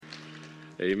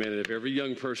Amen. And if every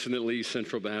young person that leaves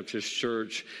Central Baptist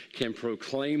Church can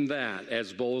proclaim that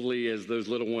as boldly as those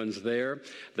little ones there,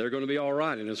 they're going to be all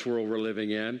right in this world we're living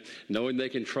in, knowing they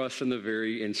can trust in the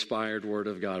very inspired Word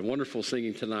of God. Wonderful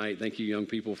singing tonight. Thank you, young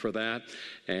people, for that.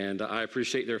 And I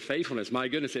appreciate their faithfulness. My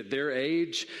goodness, at their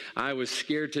age, I was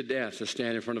scared to death to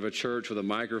stand in front of a church with a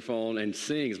microphone and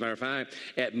sing. As a matter of fact,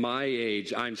 at my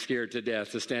age, I'm scared to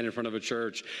death to stand in front of a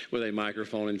church with a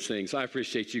microphone and sing. So I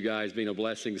appreciate you guys being a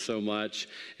blessing so much,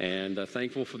 and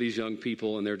thankful for these young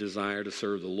people and their desire to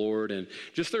serve the Lord and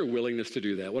just their willingness to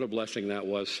do that. What a blessing that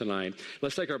was tonight.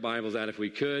 Let's take our Bibles out if we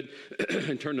could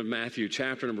and turn to Matthew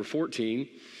chapter number 14.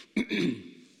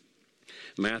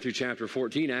 Matthew chapter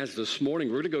 14. As this morning,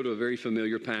 we're going to go to a very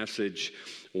familiar passage,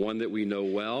 one that we know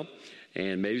well,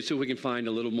 and maybe so we can find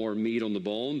a little more meat on the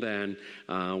bone than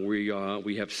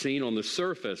we have seen on the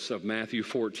surface of Matthew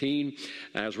 14,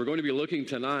 as we're going to be looking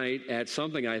tonight at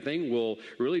something I think will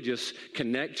really just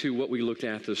connect to what we looked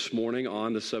at this morning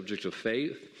on the subject of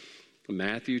faith.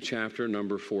 Matthew chapter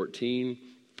number 14.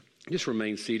 Just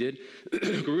remain seated.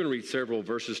 We're going to read several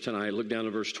verses tonight. Look down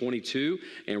to verse 22,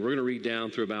 and we're going to read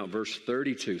down through about verse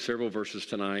 32. Several verses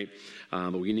tonight,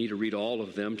 but we need to read all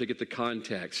of them to get the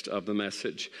context of the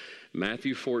message.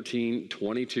 Matthew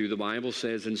 14:22, the Bible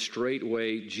says, "And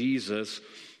straightway Jesus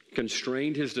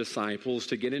constrained his disciples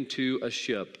to get into a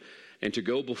ship and to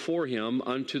go before him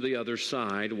unto the other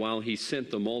side while he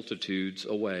sent the multitudes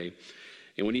away.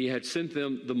 And when he had sent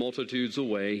the multitudes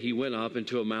away, he went up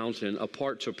into a mountain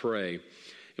apart to pray.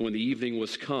 And when the evening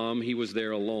was come, he was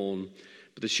there alone.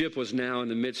 But the ship was now in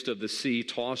the midst of the sea,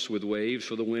 tossed with waves,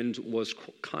 for the wind was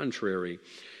contrary.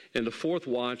 In the fourth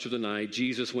watch of the night,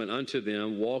 Jesus went unto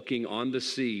them, walking on the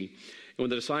sea. And when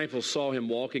the disciples saw him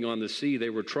walking on the sea, they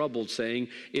were troubled, saying,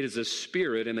 It is a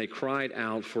spirit, and they cried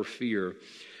out for fear.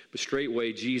 But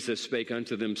straightway Jesus spake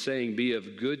unto them, saying, Be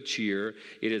of good cheer,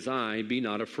 it is I, be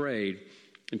not afraid.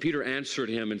 And Peter answered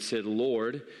him and said,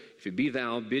 Lord, if it be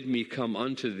thou, bid me come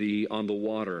unto thee on the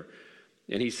water.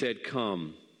 And he said,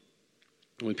 Come.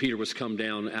 When Peter was come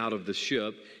down out of the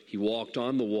ship, he walked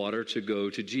on the water to go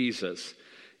to Jesus.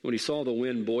 When he saw the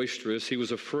wind boisterous, he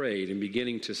was afraid, and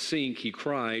beginning to sink, he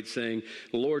cried, saying,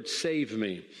 Lord, save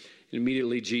me. And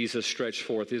immediately Jesus stretched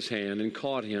forth his hand and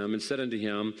caught him and said unto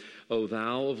him, O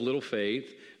thou of little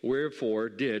faith, wherefore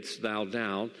didst thou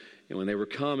doubt? And when they were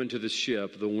come into the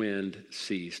ship, the wind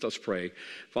ceased. Let's pray.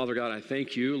 Father God, I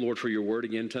thank you, Lord, for your word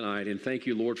again tonight. And thank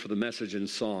you, Lord, for the message and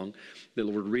song that,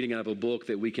 Lord, reading out of a book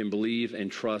that we can believe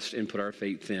and trust and put our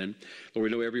faith in. Lord,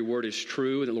 we know every word is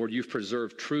true. And that, Lord, you've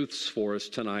preserved truths for us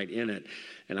tonight in it.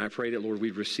 And I pray that, Lord,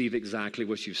 we'd receive exactly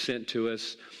what you've sent to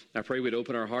us. I pray we'd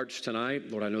open our hearts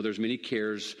tonight. Lord, I know there's many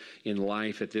cares in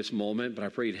life at this moment, but I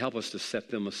pray you'd help us to set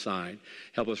them aside.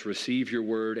 Help us receive your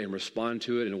word and respond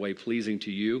to it in a way pleasing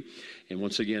to you. And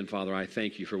once again, Father, I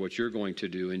thank you for what you're going to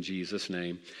do in Jesus'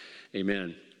 name.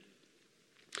 Amen.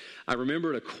 I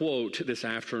remembered a quote this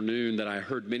afternoon that I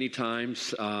heard many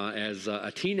times as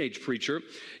a teenage preacher.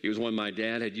 It was one my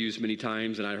dad had used many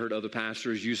times, and I heard other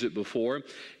pastors use it before.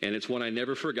 And it's one I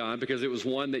never forgot because it was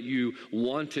one that you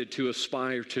wanted to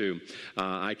aspire to.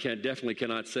 I definitely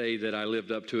cannot say that I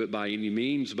lived up to it by any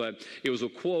means, but it was a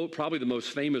quote, probably the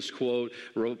most famous quote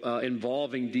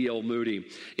involving D.L. Moody.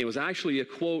 It was actually a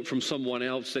quote from someone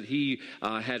else that he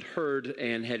had heard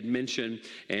and had mentioned,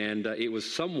 and it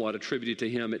was somewhat attributed to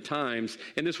him at times,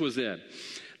 and this was it.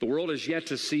 The world has yet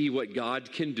to see what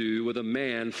God can do with a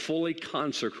man fully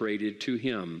consecrated to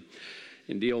him.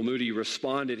 And D.L. Moody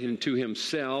responded to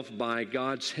himself, by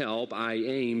God's help, I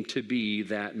aim to be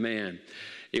that man.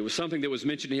 It was something that was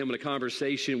mentioned to him in a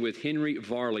conversation with Henry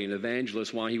Varley, an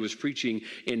evangelist, while he was preaching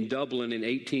in Dublin in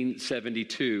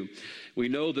 1872. We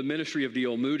know the ministry of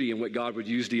D.L. Moody and what God would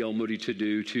use D.L. Moody to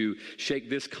do to shake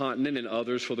this continent and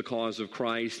others for the cause of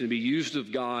Christ and be used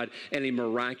of God in a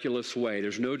miraculous way.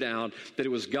 There's no doubt that it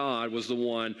was God was the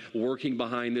one working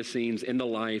behind the scenes in the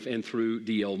life and through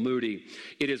D.L. Moody.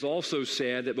 It is also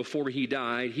said that before he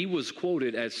died, he was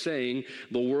quoted as saying,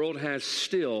 the world has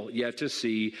still yet to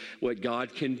see what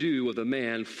God can do with a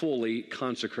man fully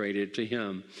consecrated to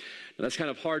him. Now, that's kind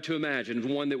of hard to imagine,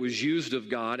 one that was used of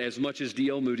God as much as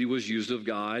D.L. Moody was used of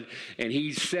God, and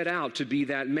he set out to be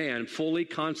that man, fully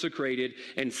consecrated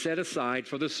and set aside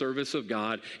for the service of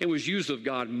God, and was used of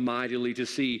God mightily to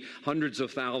see hundreds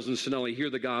of thousands to not only hear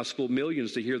the gospel,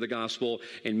 millions to hear the gospel,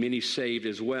 and many saved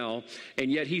as well.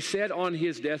 And yet he said on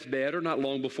his deathbed, or not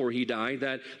long before he died,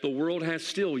 that the world has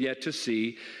still yet to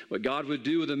see what God would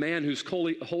do with a man who's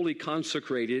wholly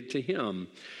consecrated to him.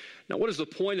 Now, what is the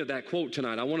point of that quote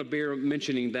tonight? I want to bear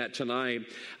mentioning that tonight.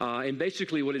 And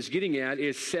basically what it's getting at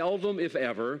is seldom, if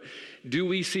ever, do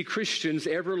we see Christians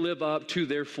ever live up to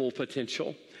their full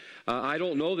potential. I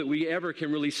don't know that we ever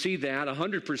can really see that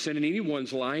 100% in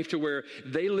anyone's life to where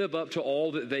they live up to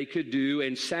all that they could do.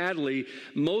 And sadly,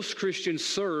 most Christians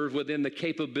serve within the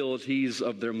capabilities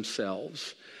of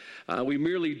themselves. We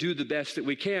merely do the best that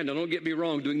we can. Now, don't get me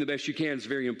wrong, doing the best you can is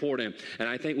very important. And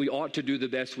I think we ought to do the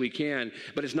best we can.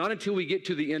 But it's not until we get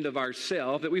to the end of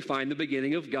ourselves that we find the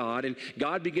beginning of God. And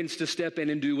God begins to step in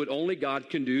and do what only God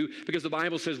can do, because the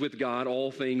Bible says with God,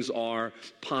 all things are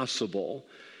possible.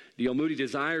 D.L. Moody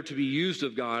desired to be used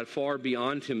of God far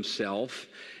beyond himself,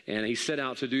 and he set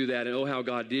out to do that, and oh, how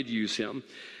God did use him.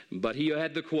 But he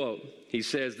had the quote. He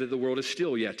says that the world is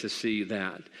still yet to see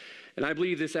that. And I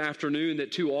believe this afternoon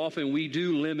that too often we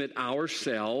do limit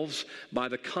ourselves by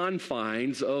the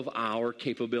confines of our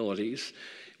capabilities.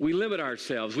 We limit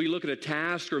ourselves. We look at a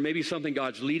task or maybe something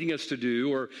God's leading us to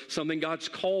do or something God's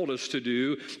called us to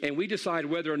do, and we decide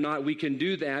whether or not we can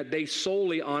do that based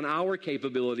solely on our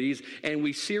capabilities, and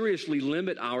we seriously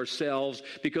limit ourselves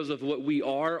because of what we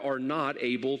are or not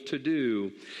able to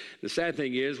do. The sad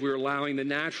thing is we're allowing the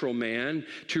natural man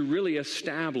to really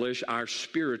establish our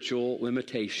spiritual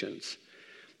limitations.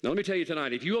 Now, let me tell you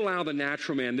tonight, if you allow the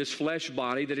natural man, this flesh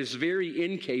body that is very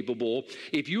incapable,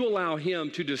 if you allow him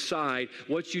to decide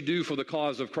what you do for the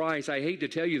cause of Christ, I hate to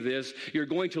tell you this, you're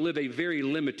going to live a very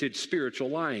limited spiritual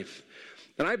life.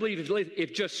 And I believe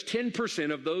if just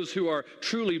 10% of those who are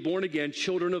truly born again,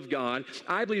 children of God,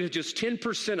 I believe if just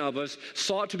 10% of us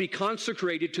sought to be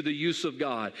consecrated to the use of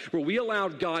God, where we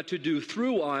allowed God to do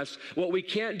through us what we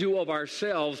can't do of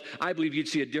ourselves, I believe you'd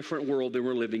see a different world than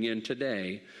we're living in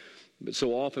today. But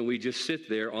so often we just sit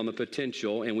there on the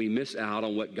potential and we miss out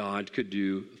on what God could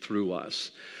do through us.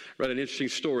 I read an interesting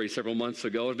story several months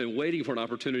ago. I've been waiting for an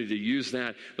opportunity to use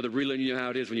that, but really, you know how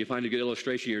it is when you find a good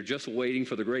illustration, you're just waiting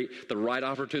for the right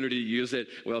opportunity to use it.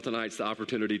 Well, tonight's the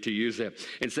opportunity to use it.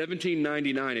 In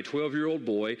 1799, a 12-year-old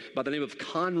boy by the name of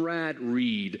Conrad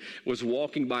Reed was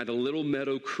walking by the Little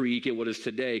Meadow Creek in what is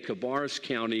today Cabarrus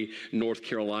County, North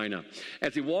Carolina.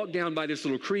 As he walked down by this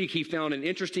little creek, he found an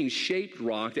interesting shaped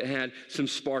rock that had some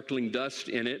sparkling dust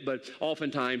in it, but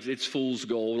oftentimes it's fool's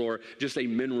gold or just a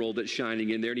mineral that's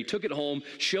shining in there. And he took it home,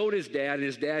 showed his dad, and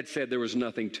his dad said there was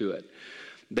nothing to it.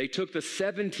 They took the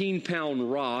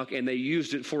 17-pound rock and they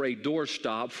used it for a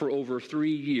doorstop for over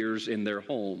 3 years in their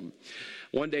home.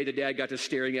 One day the dad got to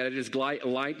staring at it. His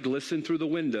light glistened through the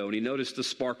window, and he noticed the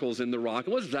sparkles in the rock.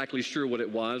 He wasn't exactly sure what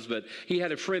it was, but he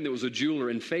had a friend that was a jeweler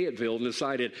in Fayetteville and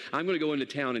decided, I'm going to go into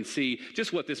town and see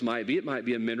just what this might be. It might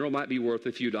be a mineral, might be worth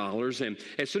a few dollars. And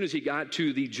as soon as he got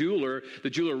to the jeweler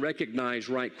recognized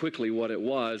right quickly what it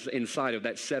was inside of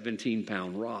that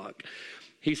 17-pound rock.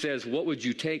 He says, what would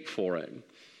you take for it?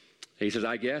 He says,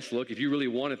 I guess, look, if you really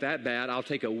want it that bad, I'll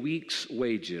take a week's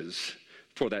wages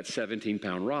for that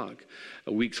 17-pound rock.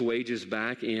 A week's wages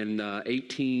back in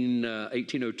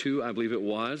 1802, I believe it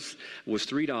was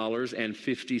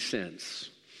 $3.50.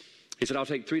 He said, I'll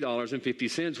take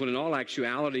 $3.50, when in all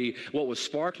actuality, what was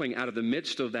sparkling out of the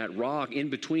midst of that rock, in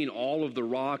between all of the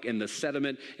rock and the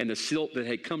sediment and the silt that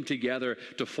had come together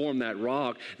to form that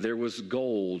rock, there was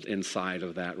gold inside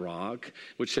of that rock,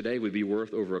 which today would be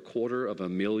worth over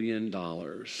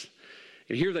 $250,000.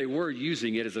 And here they were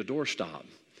using it as a doorstop.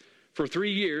 For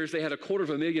 3 years, they had a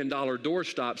 $250,000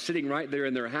 doorstop sitting right there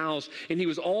in their house, and he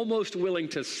was almost willing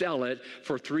to sell it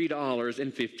for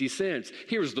 $3.50.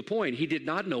 Here's the point. He did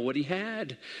not know what he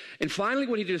had. And finally,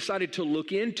 when he decided to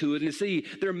look into it and see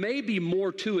there may be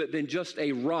more to it than just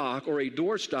a rock or a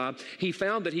doorstop, he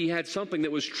found that he had something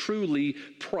that was truly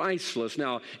priceless.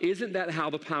 Now, isn't that how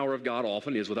the power of God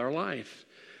often is with our life?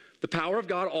 The power of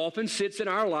God often sits in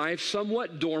our life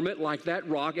somewhat dormant like that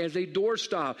rock as a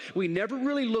doorstop. We never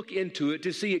really look into it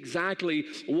to see exactly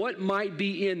what might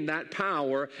be in that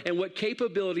power and what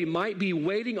capability might be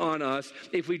waiting on us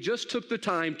if we just took the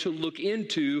time to look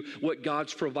into what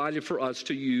God's provided for us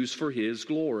to use for His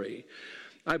glory.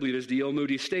 I believe, as D.L.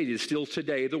 Moody stated, still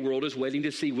today the world is waiting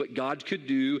to see what God could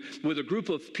do with a group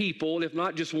of people, if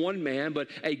not just one man, but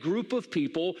a group of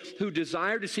people who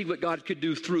desire to see what God could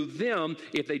do through them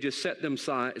if they just set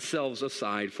themselves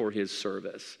aside for His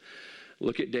service.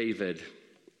 Look at David.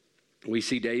 We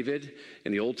see David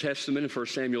in the Old Testament in 1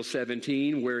 Samuel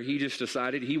 17, where he just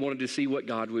decided he wanted to see what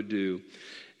God would do.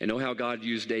 And know how God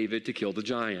used David to kill the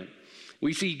giant.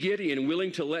 We see Gideon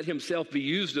willing to let himself be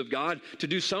used of God to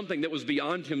do something that was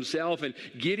beyond himself. And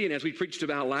Gideon, as we preached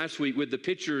about last week, with the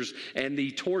pitchers and the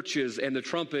torches and the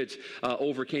trumpets,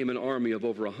 overcame an army of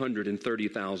over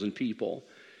 130,000 people.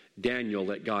 Daniel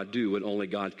let God do what only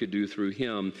God could do through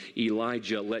him.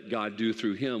 Elijah let God do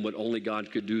through him what only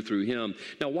God could do through him.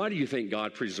 Now, why do you think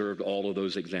God preserved all of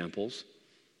those examples?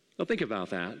 Now, think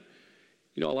about that.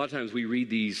 You know, a lot of times we read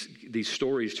these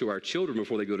stories to our children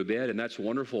before they go to bed, and that's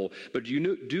wonderful. But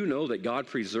you do know that God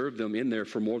preserved them in there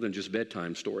for more than just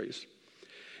bedtime stories.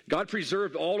 God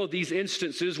preserved all of these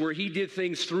instances where he did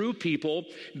things through people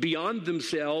beyond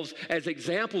themselves as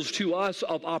examples to us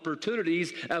of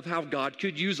opportunities of how God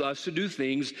could use us to do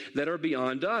things that are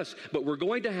beyond us. But we're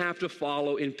going to have to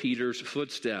follow in Peter's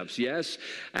footsteps. Yes,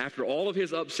 after all of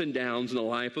his ups and downs in the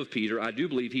life of Peter, I do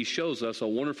believe he shows us a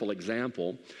wonderful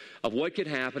example of what could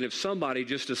happen if somebody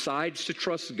just decides to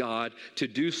trust God to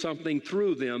do something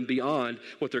through them beyond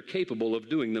what they're capable of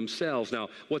doing themselves. Now,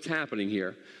 what's happening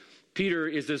here? Peter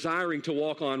is desiring to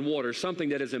walk on water, something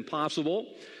that is impossible,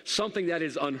 something that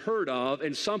is unheard of,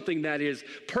 and something that is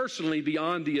personally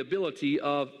beyond the ability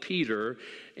of Peter,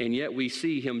 and yet we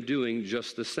see him doing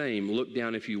just the same. Look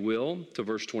down, if you will, to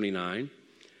verse 29.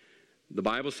 The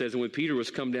Bible says, and when Peter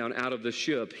was come down out of the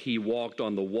ship, he walked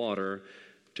on the water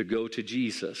to go to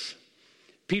Jesus.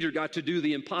 Peter got to do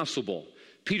the impossible.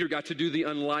 Peter got to do the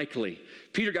unlikely.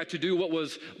 Peter got to do what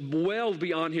was well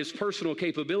beyond his personal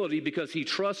capability because he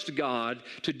trusts God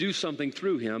to do something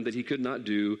through him that he could not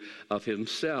do of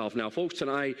himself. Now, folks,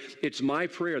 tonight, it's my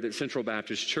prayer that Central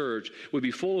Baptist Church would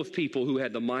be full of people who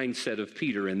had the mindset of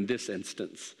Peter in this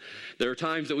instance. There are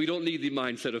times that we don't need the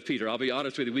mindset of Peter. I'll be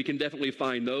honest with you, we can definitely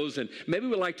find those, and maybe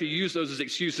we like to use those as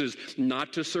excuses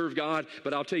not to serve God,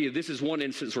 but I'll tell you, this is one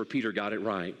instance where Peter got it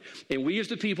right. And we as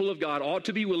the people of God ought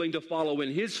to be willing to follow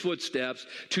in his footsteps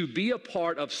to be a part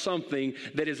of something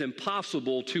that is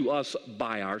impossible to us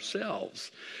by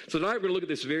ourselves. So tonight we're going to look at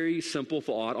this very simple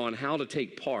thought on how to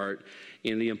take part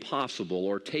in the impossible,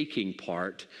 or taking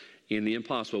part in the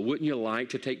impossible. Wouldn't you like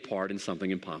to take part in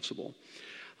something impossible?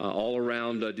 All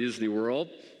around Disney World,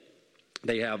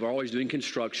 they are always doing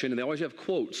construction, and they always have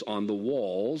quotes on the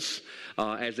walls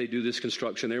as they do this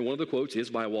construction there. One of the quotes is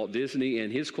by Walt Disney,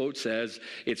 and his quote says,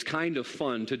 "It's kind of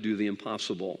fun to do the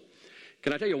impossible."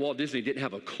 Can I tell you, Walt Disney didn't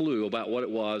have a clue about what it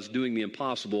was doing the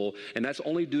impossible, and that's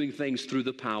only doing things through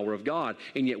the power of God.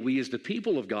 And yet we as the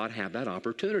people of God have that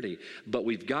opportunity. But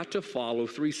we've got to follow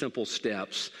 3 simple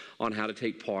steps on how to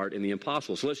take part in the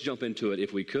impossible. So let's jump into it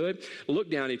if we could.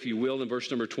 Look down, if you will, in verse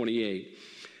number 28.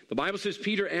 The Bible says,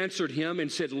 Peter answered him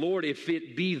and said, "Lord, if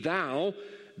it be thou,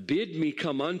 bid me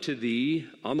come unto thee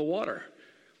on the water."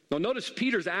 Now notice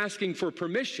Peter's asking for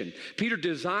permission. Peter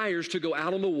desires to go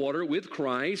out on the water with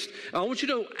Christ. I want you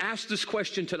to ask this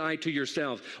question tonight to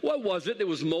yourselves. What was it that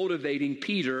was motivating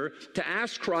Peter to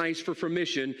ask Christ for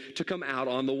permission to come out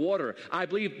on the water? I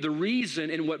believe the reason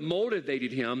and what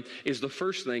motivated him is the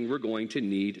first thing we're going to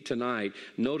need tonight.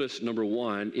 Notice, number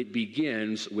 1, it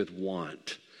begins with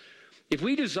want. If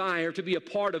we desire to be a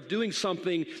part of doing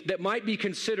something that might be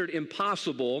considered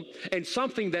impossible and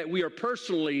something that we are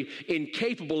personally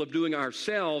incapable of doing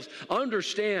ourselves,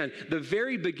 understand the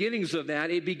very beginnings of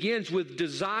that, it begins with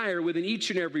desire within each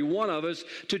and every one of us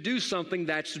to do something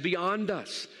that's beyond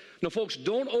us. Now, folks,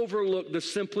 don't overlook the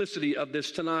simplicity of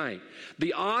this tonight.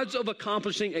 The odds of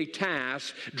accomplishing a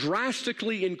task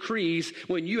drastically increase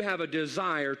when you have a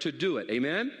desire to do it.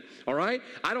 Amen? All right?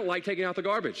 I don't like taking out the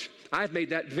garbage. I've made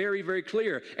that very, very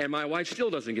clear, and my wife still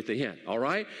doesn't get the hint, all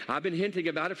right? I've been hinting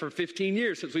about it for 15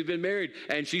 years since we've been married,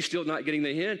 and she's still not getting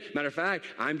the hint. Matter of fact,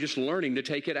 I'm just learning to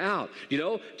take it out. Do you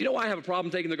know why I have a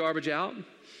problem taking the garbage out?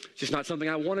 It's just not something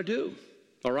I want to do.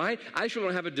 All right? I just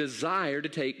don't have a desire to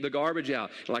take the garbage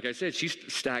out. Like I said, she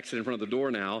stacks it in front of the door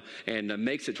now and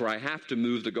makes it to where I have to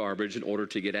move the garbage in order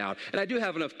to get out. And I do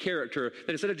have enough character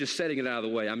that instead of just setting it out of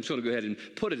the way, I'm just going to go ahead and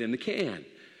put it in the can.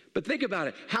 But think about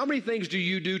it. How many things do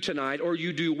you do tonight, or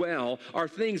you do well, are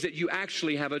things that you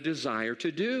actually have a desire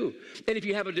to do? And if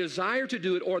you have a desire to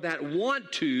do it, or that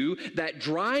want to, that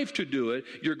drive to do it,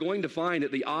 you're going to find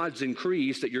that the odds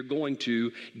increase that you're going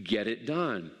to get it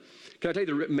done. Can I tell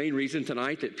you the main reason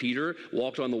tonight that Peter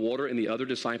walked on the water and the other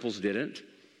disciples didn't?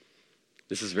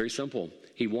 This is very simple.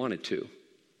 He wanted to.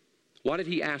 Why did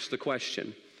he ask the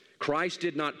question? Christ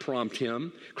did not prompt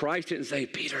him. Christ didn't say,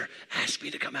 "Peter, ask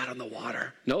me to come out on the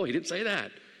water." No, he didn't say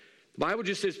that. The Bible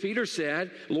just says, Peter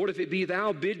said, "Lord, if it be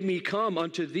thou, bid me come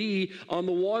unto thee on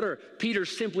the water." Peter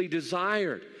simply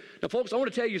desired. Now, folks, I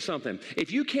want to tell you something.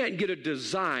 If you can't get a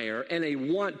desire and a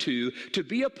want to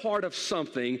be a part of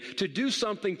something, to do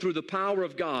something through the power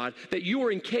of God that you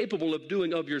are incapable of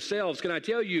doing of yourselves, can I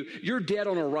tell you, you're dead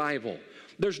on arrival.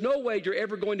 There's no way you're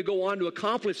ever going to go on to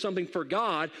accomplish something for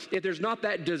God if there's not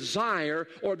that desire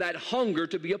or that hunger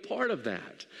to be a part of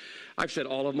that. I've said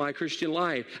all of my Christian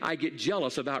life, I get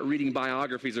jealous about reading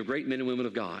biographies of great men and women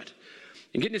of God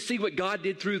and getting to see what God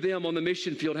did through them on the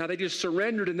mission field, how they just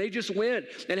surrendered and they just went,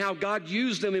 and how God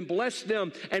used them and blessed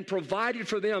them and provided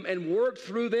for them and worked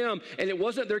through them. And it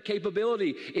wasn't their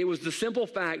capability. It was the simple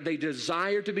fact they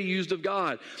desired to be used of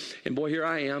God. And boy, here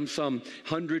I am some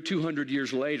 100, 200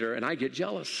 years later, and I get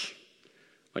jealous.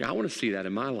 Like, I want to see that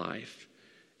in my life.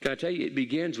 Can I tell you, it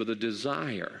begins with a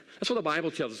desire. That's what the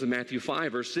Bible tells us in Matthew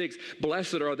 5, verse 6.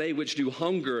 Blessed are they which do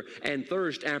hunger and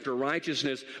thirst after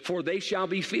righteousness, for they shall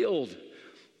be filled.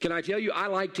 Can I tell you, I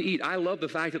like to eat. I love the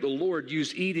fact that the Lord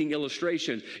used eating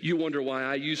illustrations. You wonder why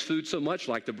I use food so much,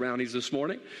 like the brownies this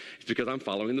morning? It's because I'm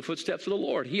following the footsteps of the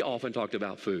Lord. He often talked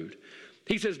about food.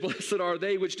 He says, blessed are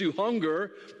they which do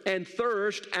hunger and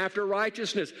thirst after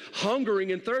righteousness.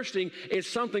 Hungering and thirsting is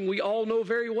something we all know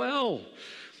very well.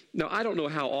 Now, I don't know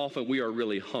how often we are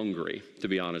really hungry, to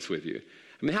be honest with you.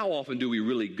 I mean, how often do we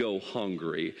really go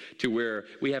hungry to where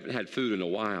we haven't had food in a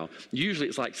while? Usually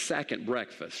it's like second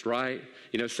breakfast, right?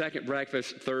 You know, second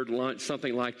breakfast, third lunch,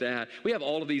 something like that. We have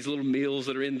all of these little meals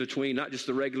that are in between, not just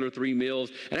the regular 3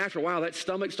 meals. And after a while, that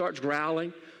stomach starts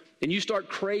growling and you start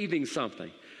craving something.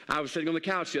 I was sitting on the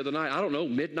couch the other night, I don't know,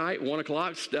 midnight, 1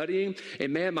 o'clock, studying,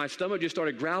 and man, my stomach just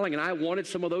started growling, and I wanted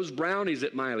some of those brownies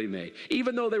that Miley made.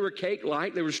 Even though they were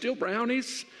cake-like, they were still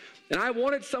brownies, and I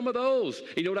wanted some of those.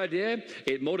 You know what I did?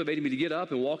 It motivated me to get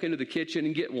up and walk into the kitchen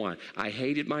and get one. I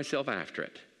hated myself after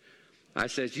it. I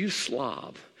said, you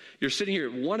slob. You're sitting here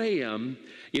at 1 a.m.,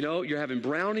 you know, you're having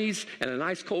brownies and a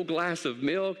nice cold glass of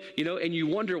milk, you know, and you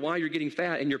wonder why you're getting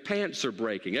fat and your pants are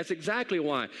breaking. That's exactly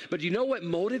why. But you know what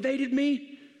motivated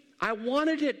me? I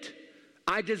wanted it.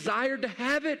 I desired to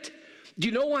have it. Do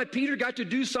you know why Peter got to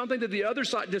do something that the other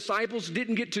disciples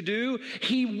didn't get to do?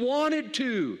 He wanted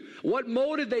to. What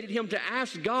motivated him to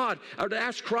ask God or to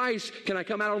ask Christ, can I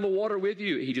come out on the water with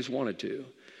you? He just wanted to.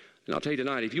 And I'll tell you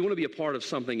tonight, if you want to be a part of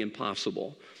something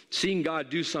impossible, seeing God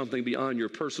do something beyond your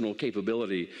personal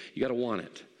capability, you got to want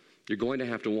it. You're going to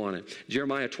have to want it.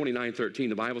 Jeremiah 29:13,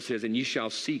 the Bible says, and ye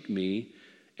shall seek me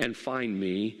and find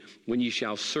me when ye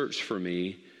shall search for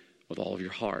me with all of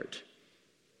your heart.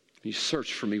 You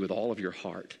search for me with all of your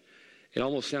heart. It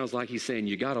almost sounds like he's saying,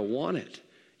 you got to want it.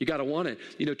 You got to want it.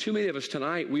 You know, too many of us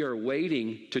tonight, we are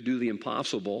waiting to do the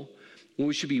impossible when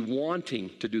we should be wanting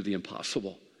to do the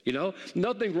impossible. You know,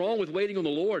 nothing wrong with waiting on the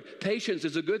Lord. Patience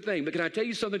is a good thing. But can I tell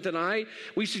you something tonight?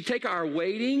 We should take our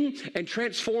waiting and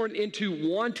transform it into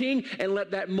wanting and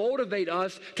let that motivate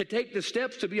us to take the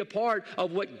steps to be a part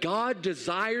of what God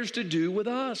desires to do with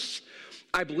us.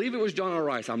 I believe it was John R.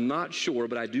 Rice. I'm not sure,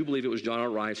 but I do believe it was John R.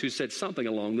 Rice who said something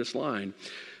along this line.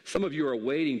 Some of you are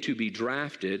waiting to be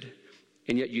drafted,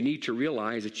 and yet you need to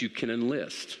realize that you can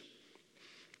enlist.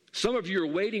 Some of you are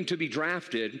waiting to be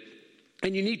drafted,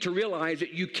 and you need to realize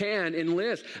that you can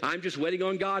enlist. I'm just waiting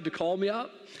on God to call me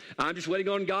up. I'm just waiting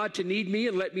on God to need me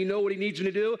and let me know what he needs me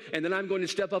to do, and then I'm going to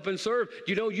step up and serve.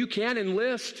 You know, you can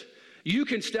enlist. You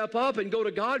can step up and go to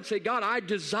God and say, God, I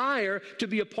desire to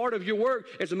be a part of your work.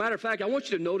 As a matter of fact, I want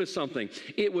you to notice something.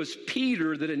 It was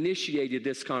Peter that initiated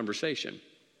this conversation.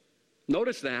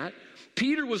 Notice that.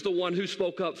 Peter was the one who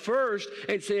spoke up first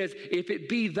and says, if it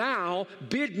be thou,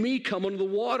 bid me come under the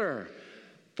water.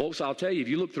 Folks, I'll tell you, if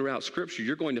you look throughout Scripture,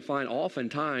 you're going to find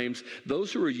oftentimes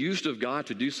those who are used of God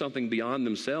to do something beyond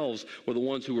themselves were the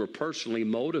ones who were personally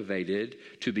motivated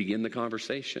to begin the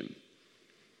conversation.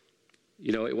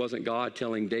 You know, it wasn't God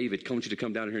telling David, I want you to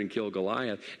come down here and kill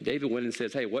Goliath. David went and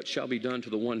says, hey, what shall be done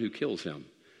to the one who kills him?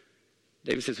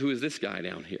 David says, who is this guy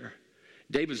down here?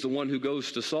 David's the one who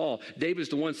goes to Saul. David's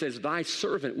the one who says, thy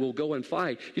servant will go and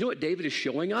fight. You know what David is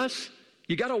showing us?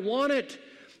 You got to want it.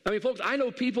 I mean, folks, I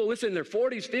know people, listen, in their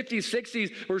 40s, 50s,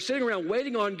 60s, who are sitting around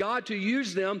waiting on God to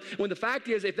use them, when the fact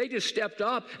is, if they just stepped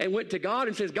up and went to God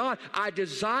and says, God, I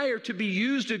desire to be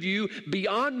used of you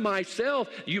beyond myself,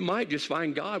 you might just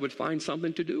find God would find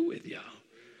something to do with you.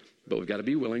 But we've got to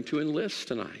be willing to enlist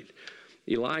tonight.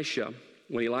 Elisha,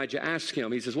 when Elijah asked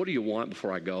him, he says, what do you want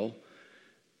before I go?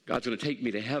 God's going to take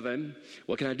me to heaven.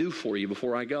 What can I do for you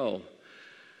before I go?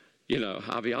 You know,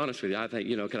 I'll be honest with you. I think,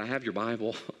 you know, can I have your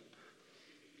Bible?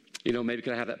 You know, maybe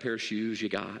could I have that pair of shoes you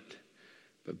got?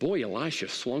 But boy, Elisha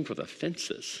swung for the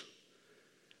fences.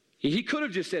 He could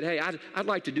have just said, hey, I'd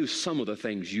like to do some of the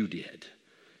things you did.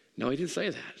 No, he didn't say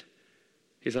that.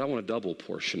 He said, I want a double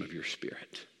portion of your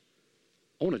spirit.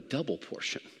 I want a double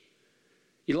portion.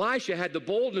 Elisha had the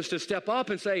boldness to step up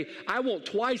and say, I want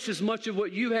twice as much of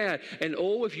what you had. And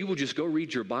oh, if you will just go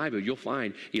read your Bible, you'll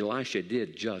find Elisha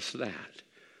did just that.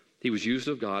 He was used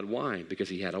of God. Why? Because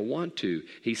he had a want to.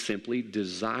 He simply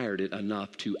desired it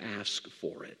enough to ask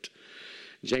for it.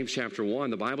 James chapter 1,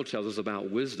 the Bible tells us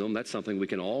about wisdom. That's something we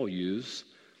can all use.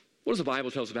 What does the Bible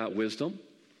tell us about wisdom?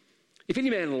 If any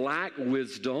man lack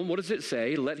wisdom, what does it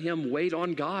say? Let him wait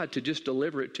on God to just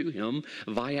deliver it to him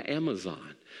via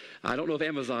Amazon. I don't know if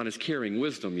Amazon is carrying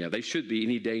wisdom yet. They should be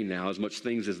any day now, as much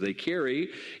things as they carry.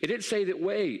 It didn't say that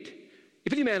wait.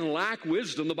 If any man lack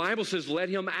wisdom, the Bible says let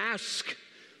him ask.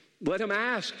 Let him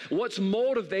ask. What's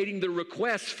motivating the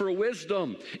request for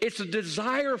wisdom? It's a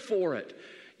desire for it.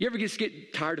 You ever just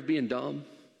get tired of being dumb?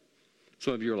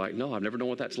 Some of you are like, no, I've never known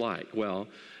what that's like. Well,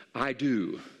 I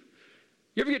do.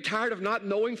 You ever get tired of not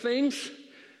knowing things?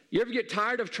 You ever get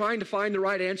tired of trying to find the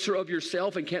right answer of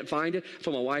yourself and can't find it? I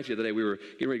told my wife the other day, we were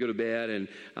getting ready to go to bed,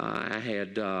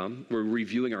 and we're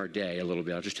reviewing our day a little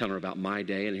bit. I was just telling her about my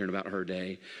day and hearing about her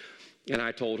day. And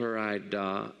I told her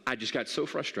I just got so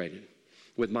frustrated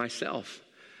with myself.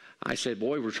 I said,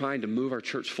 boy, we're trying to move our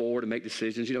church forward and make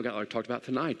decisions. You know, like I talked about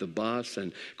tonight, the bus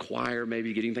and choir,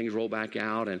 maybe getting things rolled back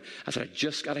out. And I said, I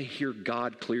just got to hear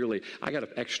God clearly. I got up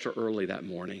extra early that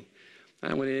morning.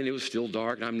 I went in, it was still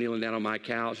dark, and I'm kneeling down on my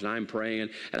couch, and I'm praying.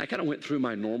 And I kind of went through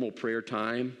my normal prayer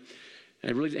time,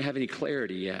 and I really didn't have any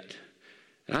clarity yet.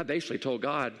 And I basically told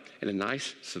God, in a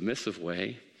nice, submissive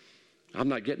way, I'm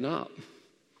not getting up.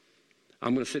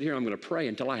 I'm going to sit here, I'm going to pray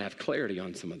until I have clarity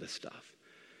on some of this stuff.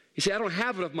 You see, I don't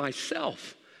have it of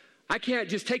myself. I can't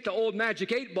just take the old magic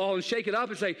 8-ball and shake it up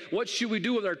and say, what should we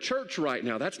do with our church right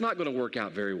now? That's not going to work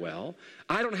out very well.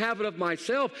 I don't have it of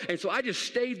myself. And so I just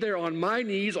stayed there on my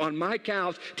knees, on my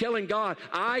couch, telling God,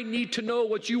 I need to know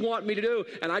what you want me to do.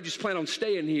 And I just plan on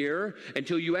staying here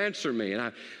until you answer me.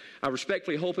 And I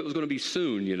respectfully hope it was going to be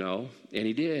soon, you know. And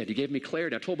he did. He gave me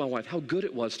clarity. I told my wife how good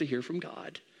it was to hear from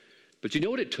God. But you know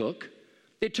what it took?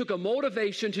 It took a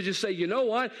motivation to just say, you know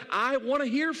what? I want to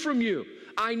hear from you.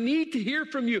 I need to hear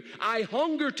from you. I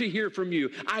hunger to hear from you.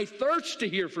 I thirst to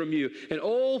hear from you. And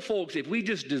oh, folks, if we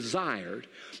just desired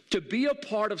to be a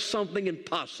part of something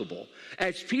impossible,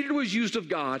 as Peter was used of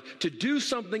God to do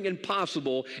something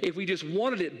impossible, if we just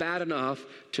wanted it bad enough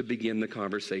to begin the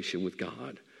conversation with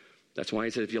God. That's why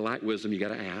he said, if you lack wisdom, you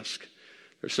got to ask.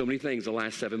 There's so many things the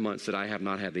last 7 months that I have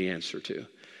not had the answer to.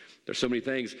 There's so many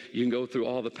things. You can go through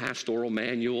all the pastoral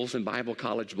manuals and Bible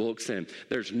college books, and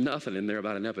there's nothing in there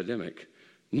about an epidemic.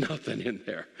 Nothing in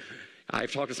there.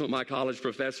 I've talked to some of my college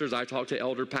professors. I talked to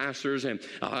elder pastors, and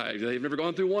they've never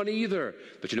gone through one either.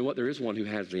 But you know what? There is one who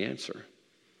has the answer.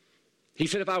 He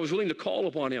said, if I was willing to call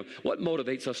upon him, what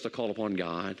motivates us to call upon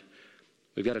God?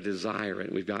 We've got to desire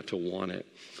it. We've got to want it.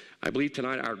 I believe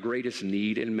tonight our greatest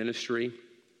need in ministry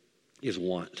is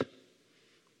want.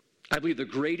 I believe the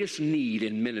greatest need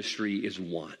in ministry is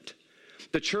want.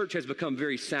 The church has become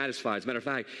very satisfied. As a matter of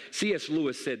fact, C.S.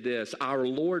 Lewis said this, our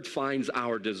Lord finds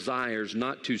our desires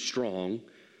not too strong,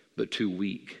 but too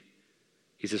weak.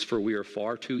 He says, for we are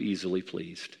far too easily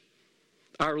pleased.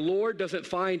 Our Lord doesn't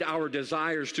find our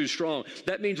desires too strong.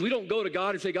 That means we don't go to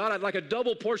God and say, God, I'd like a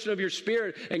double portion of your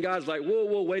spirit. And God's like,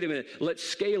 whoa, wait a minute. Let's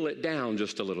scale it down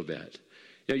just a little bit.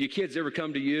 You know, your kids ever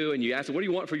come to you and you ask them, what do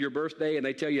you want for your birthday? And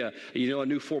they tell you, a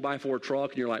new 4x4 truck.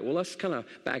 And you're like, well, let's kind of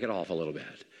back it off a little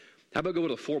bit. How about go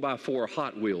with a 4x4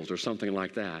 Hot Wheels or something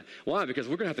like that? Why? Because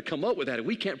we're going to have to come up with that. And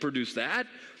we can't produce that.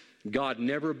 God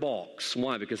never balks.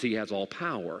 Why? Because he has all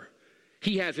power.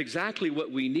 He has exactly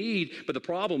what we need. But the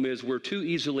problem is we're too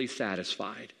easily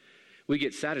satisfied. We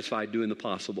get satisfied doing the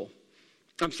possible.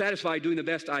 I'm satisfied doing the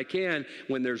best I can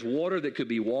when there's water that could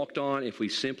be walked on if we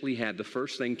simply had the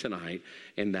first thing tonight,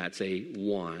 and that's a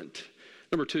want.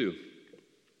 Number 2,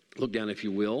 look down if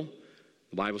you will.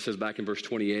 The Bible says back in verse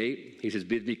 28, he says,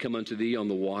 bid me come unto thee on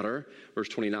the water. Verse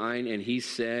 29, and he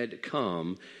said,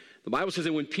 come. The Bible says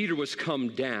that when Peter was come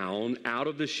down out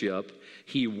of the ship,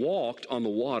 he walked on the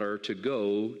water to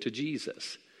go to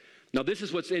Jesus. Now, this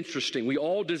is what's interesting. We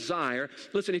all desire,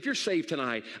 listen, if you're saved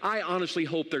tonight, I honestly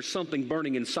hope there's something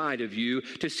burning inside of you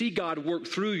to see God work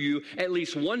through you at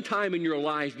least one time in your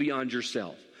life beyond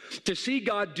yourself. To see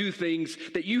God do things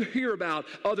that you hear about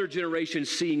other generations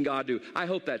seeing God do. I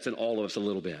hope that's in all of us a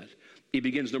little bit. He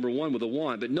begins, number 1, with a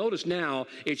want. But notice now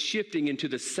it's shifting into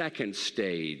the second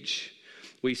stage.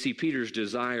 We see Peter's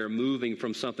desire moving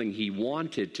from something he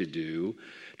wanted to do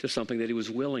to something that he was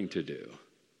willing to do.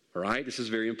 All right, this is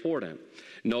very important.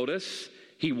 Notice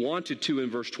he wanted to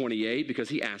in verse 28 because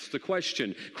he asked the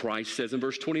question. Christ says in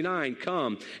verse 29,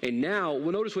 come. And now,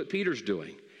 well, notice what Peter's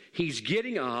doing. He's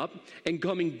getting up and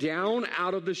coming down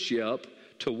out of the ship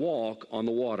to walk on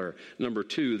the water. Number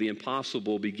 2, the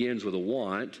impossible begins with a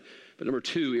want. But number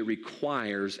 2, it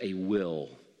requires a will.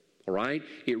 All right?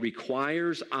 It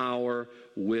requires our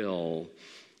will.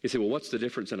 You say, well, what's the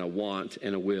difference in a want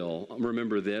and a will?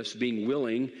 Remember this, being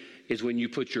willing is when you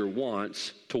put your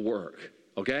wants to work.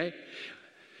 okay?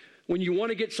 When you want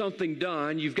to get something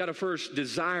done, you've got to first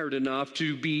desire it enough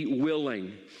to be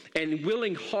willing. And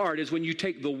willing heart is when you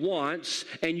take the wants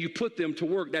and you put them to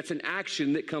work. That's an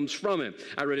action that comes from it.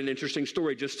 I read an interesting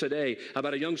story just today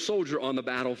about a young soldier on the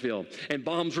battlefield. And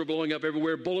bombs were blowing up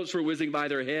everywhere. Bullets were whizzing by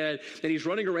their head. And he's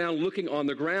running around looking on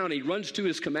the ground. He runs to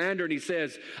his commander and he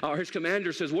says, his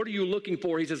commander says, "What are you looking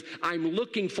for?" He says, "I'm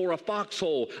looking for a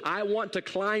foxhole. I want to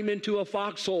climb into a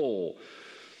foxhole."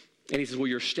 And he says, "Well,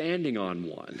 you're standing on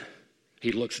one."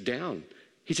 He looks down.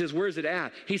 He says, "Where's it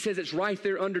at?" He says, "It's right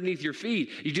there underneath your feet.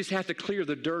 You just have to clear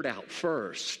the dirt out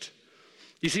first."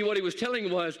 You see, what he was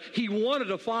telling was he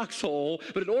wanted a foxhole,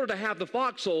 but in order to have the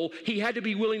foxhole, he had to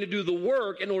be willing to do the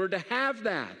work in order to have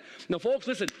that. Now, folks,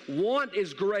 listen, want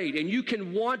is great, and you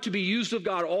can want to be used of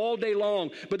God all day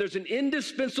long, but there's an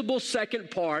indispensable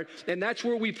second part, and that's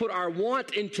where we put our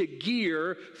want into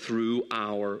gear through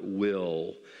our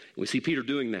will. We see Peter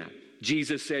doing that.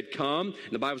 Jesus said, "Come."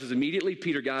 And the Bible says immediately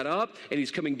Peter got up and he's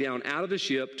coming down out of the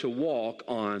ship to walk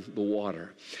on the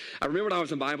water. I remember when I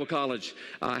was in Bible college,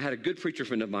 I had a good preacher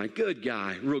friend of mine, good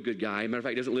guy, real good guy. Matter of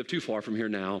fact, he doesn't live too far from here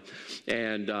now.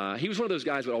 And he was one of those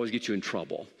guys that would always get you in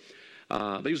trouble.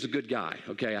 But he was a good guy,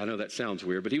 okay? I know that sounds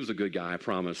weird, but he was a good guy, I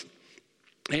promise.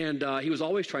 And he was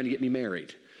always trying to get me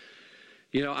married.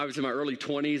 You know, I was in my early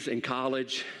 20s in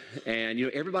college, and, you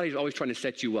know, everybody's always trying to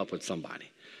set you up with somebody.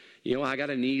 You know, I got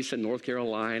a niece in North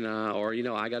Carolina, or, you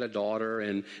know, I got a daughter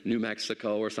in New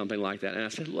Mexico or something like that. And I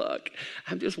said, "Look,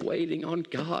 I'm just waiting on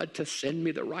God to send me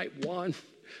the right one."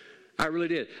 I really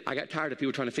did. I got tired of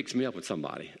people trying to fix me up with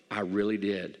somebody. I really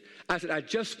did. I said, I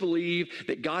just believe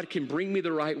that God can bring me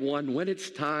the right one when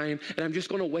it's time, and I'm just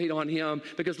going to wait on him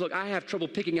because, look, I have trouble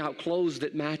picking out clothes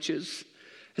that matches.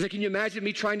 I said, can you imagine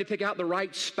me trying to pick out the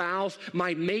right spouse,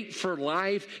 my mate for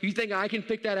life? You think I can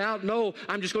pick that out? No,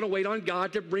 I'm just going to wait on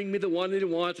God to bring me the one that he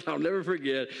wants. I'll never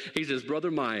forget. He says, "Brother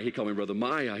Maya," he called me Brother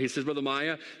Maya. He says, "Brother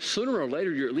Maya, sooner or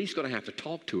later, you're at least going to have to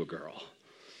talk to a girl."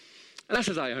 And I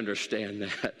says, "I understand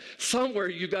that. Somewhere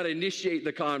you've got to initiate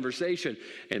the conversation."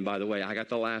 And by the way, I got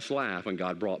the last laugh when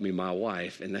God brought me my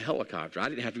wife in the helicopter. I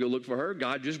didn't have to go look for her.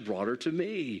 God just brought her to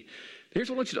me. Here's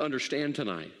what I want you to understand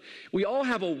tonight. We all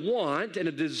have a want and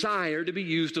a desire to be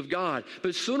used of God.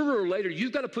 But sooner or later,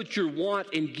 you've got to put your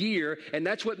want in gear, and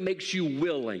that's what makes you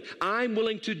willing. I'm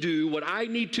willing to do what I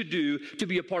need to do to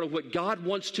be a part of what God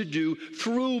wants to do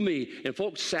through me. And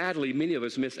folks, sadly, many of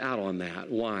us miss out on that.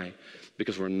 Why?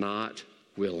 Because we're not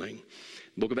willing. In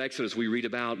the book of Exodus, we read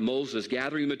about Moses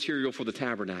gathering material for the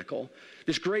tabernacle.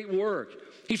 This great work.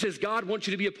 He says God wants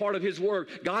you to be a part of his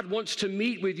work. God wants to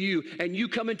meet with you, and you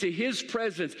come into his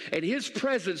presence, and his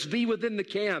presence be within the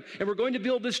camp. And we're going to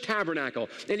build this tabernacle.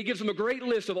 And he gives them a great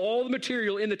list of all the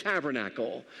material in the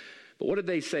tabernacle. But what did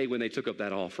they say when they took up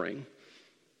that offering?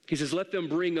 He says, "Let them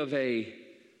bring of a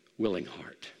willing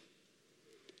heart."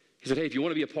 He said, hey, if you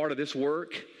want to be a part of this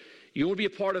work, you want to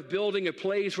be a part of building a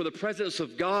place where the presence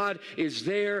of God is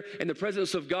there, and the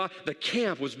presence of God, the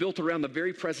camp was built around the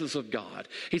very presence of God.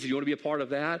 He said, you want to be a part of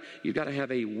that? You've got to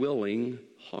have a willing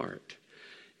heart.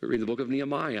 We read the book of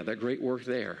Nehemiah, that great work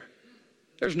there.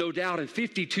 There's no doubt in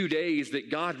 52 days that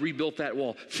God rebuilt that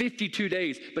wall. 52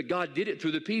 days, but God did it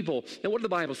through the people. And what did the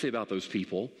Bible say about those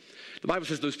people? The Bible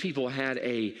says those people had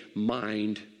a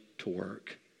mind to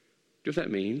work. Do you know what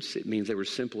that means? It means they were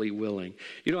simply willing.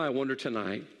 You know, I wonder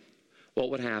tonight, what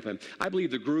would happen? I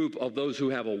believe the group of those who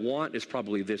have a want is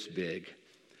probably this big.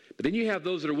 But then you have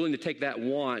those that are willing to take that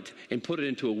want and put it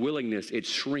into a willingness. It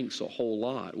shrinks a whole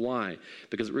lot. Why?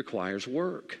 Because it requires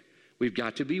work. We've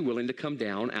got to be willing to come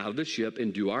down out of the ship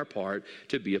and do our part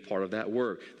to be a part of that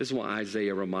work. This is what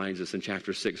Isaiah reminds us in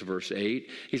chapter 6, verse 8.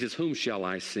 He says, whom shall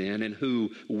I send, and who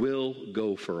will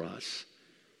go for us?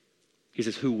 He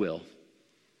says, who will?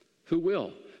 Who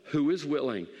will? Who is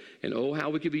willing? And oh, how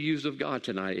we could be used of God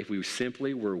tonight if we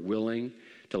simply were willing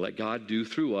to let God do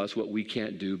through us what we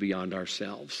can't do beyond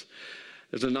ourselves.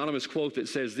 There's an anonymous quote that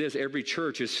says this: every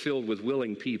church is filled with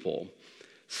willing people,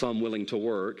 some willing to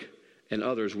work and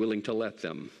others willing to let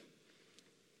them.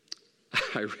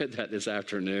 I read that this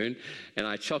afternoon and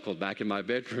I chuckled back in my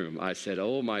bedroom. I said,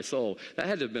 oh my soul, that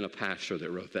had to have been a pastor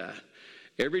that wrote that.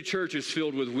 Every church is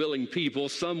filled with willing people,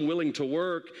 some willing to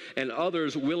work and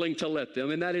others willing to let them.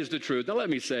 And that is the truth. Now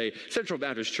let me say, Central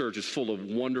Baptist Church is full of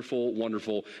wonderful,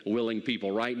 wonderful, willing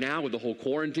people. Right now with the whole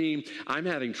quarantine, I'm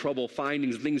having trouble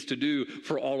finding things to do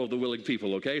for all of the willing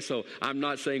people, okay? So I'm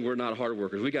not saying we're not hard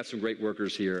workers. We got some great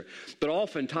workers here. But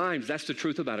oftentimes, that's the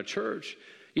truth about a church.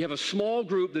 You have a small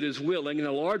group that is willing and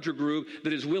a larger group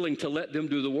that is willing to let them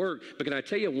do the work. But can I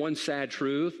tell you one sad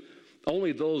truth?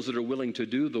 Only those that are willing to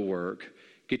do the work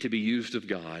get to be used of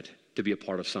God to be a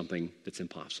part of something that's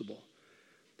impossible.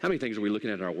 How many things are we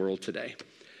looking at in our world today?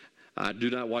 I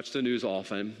do not watch the news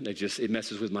often. It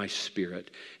messes with my spirit.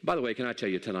 By the way, can I tell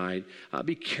you tonight,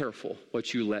 be careful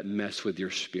what you let mess with your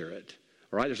spirit.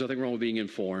 All right, there's nothing wrong with being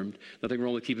informed, nothing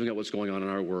wrong with keeping up what's going on in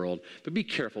our world, but be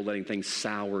careful letting things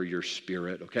sour your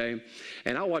spirit, okay?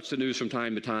 And I'll watch the news from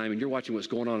time to time, and you're watching what's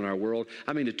going on in our world.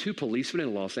 I mean, the 2 policemen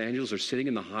in Los Angeles are sitting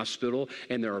in the hospital,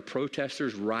 and there are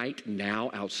protesters right now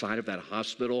outside of that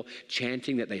hospital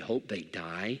chanting that they hope they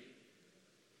die.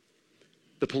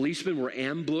 The policemen were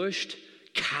ambushed,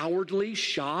 cowardly,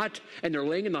 shot, and they're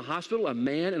laying in the hospital, a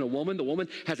man and a woman. The woman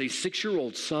has a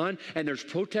 6-year-old son, and there's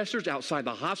protesters outside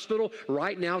the hospital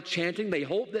right now chanting they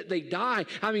hope that they die.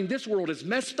 I mean, this world is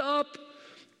messed up.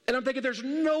 And I'm thinking, there's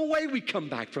no way we come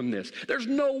back from this. There's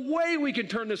no way we can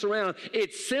turn this around.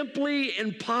 It's simply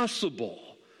impossible.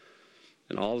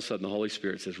 And all of a sudden, the Holy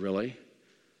Spirit says, really?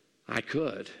 I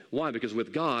could. Why? Because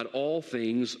with God, all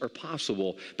things are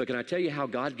possible. But can I tell you how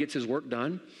God gets his work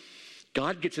done?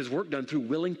 God gets his work done through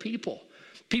willing people.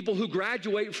 People who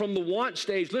graduate from the want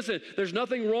stage. Listen, there's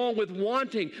nothing wrong with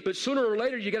wanting, but sooner or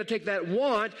later you got to take that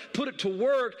want, put it to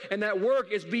work, and that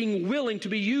work is being willing to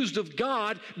be used of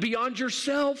God beyond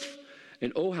yourself.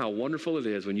 And oh, how wonderful it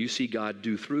is when you see God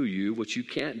do through you what you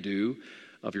can't do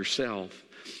of yourself.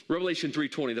 Revelation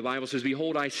 3:20, the Bible says,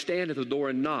 behold, I stand at the door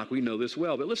and knock. We know this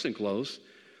well, but listen close.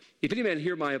 If any man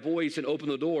hear my voice and open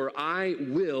the door, I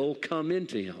will come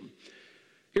into him.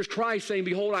 Here's Christ saying,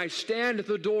 behold, I stand at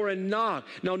the door and knock.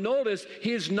 Now notice,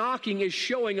 his knocking is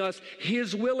showing us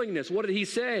his willingness. What did he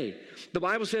say? The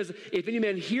Bible says, if any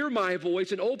man hear my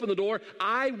voice and open the door,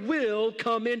 I will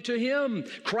come into him.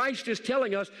 Christ is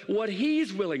telling us what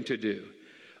he's willing to do.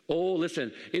 Oh,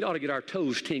 listen, it ought to get our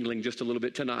toes tingling just a little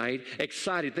bit tonight.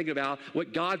 Excited, thinking about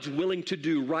what God's willing to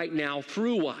do right now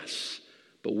through us.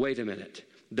 But wait a minute.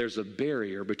 There's a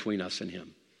barrier between us and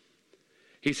him.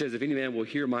 He says, if any man will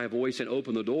hear my voice and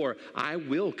open the door, I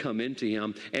will come into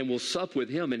him and will sup with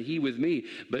him and he with me.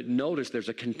 But notice there's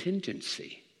a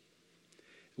contingency.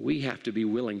 We have to be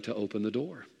willing to open the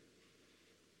door.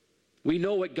 We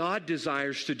know what God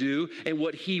desires to do and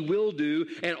what he will do.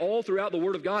 And all throughout the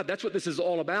Word of God, that's what this is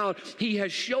all about. He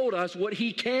has showed us what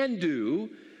he can do.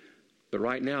 But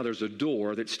right now there's a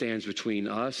door that stands between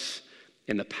us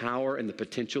and the power and the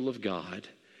potential of God.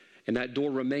 And that door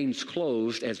remains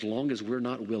closed as long as we're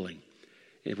not willing.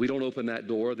 And if we don't open that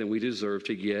door, then we deserve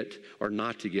to get or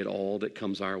not to get all that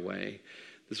comes our way.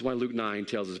 This is why Luke 9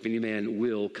 tells us, if any man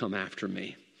will come after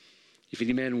me. If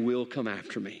any man will come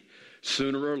after me.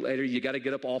 Sooner or later, you got to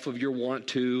get up off of your want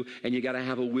to, and you got to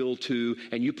have a will to,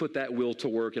 and you put that will to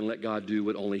work and let God do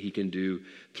what only he can do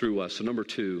through us. So number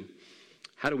 2,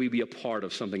 how do we be a part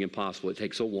of something impossible? It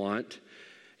takes a want,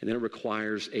 and then it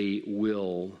requires a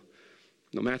will.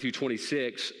 Now, Matthew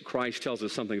 26, Christ tells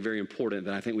us something very important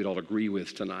that I think we'd all agree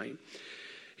with tonight.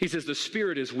 He says, the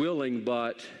spirit is willing,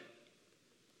 but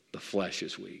the flesh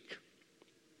is weak.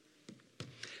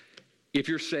 If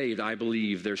you're saved, I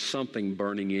believe there's something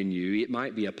burning in you. It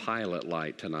might be a pilot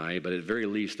light tonight, but at the very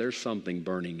least, there's something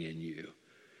burning in you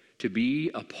to be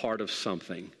a part of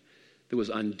something that was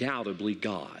undoubtedly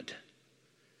God,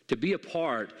 to be a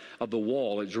part of the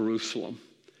wall at Jerusalem,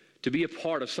 to be a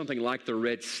part of something like the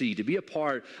Red Sea, to be a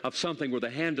part of something where the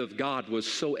hand of God was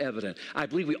so evident. I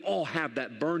believe we all have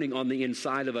that burning on the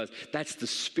inside of us. That's the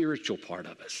spiritual part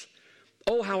of us.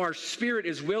 Oh, how our spirit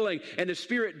is willing, and the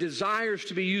spirit desires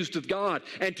to be used of God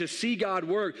and to see God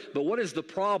work. But what is the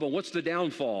problem? What's the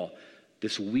downfall?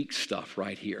 This weak stuff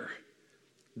right here.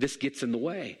 This gets in the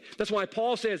way. That's why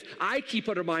Paul says, I keep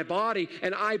under my body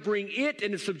and I bring it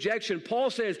into subjection. Paul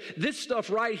says, this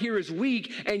stuff right here is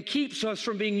weak and keeps us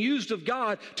from being used of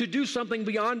God to do something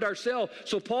beyond ourselves.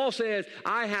 So Paul says,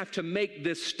 I have to make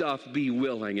this stuff be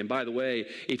willing. And by the way,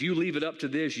 if you leave it up to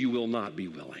this, you will not be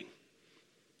willing.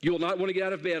 You'll not want to get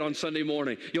out of bed on Sunday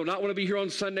morning. You'll not want to be here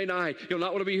on Sunday night. You'll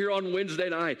not want to be here on Wednesday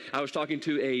night. I was talking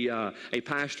to a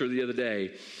pastor the other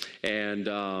day, and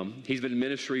he's been in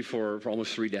ministry for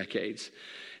almost 3 decades.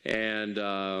 And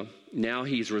now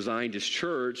he's resigned his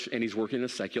church, and he's working a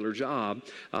secular job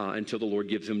until the Lord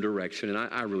gives him direction. And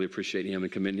I really appreciate him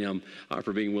and commend him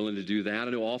for being willing to do that.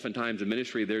 I know oftentimes in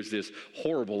ministry there's this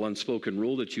horrible unspoken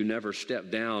rule that you never step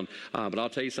down. But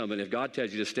I'll tell you something, if God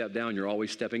tells you to step down, you're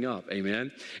always stepping up.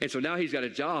 Amen? And so now he's got a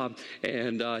job,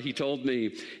 and he told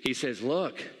me, he says,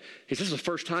 look, he says, this is the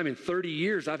first time in 30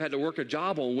 years I've had to work a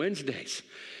job on Wednesdays.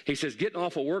 He says, getting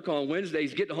off of work on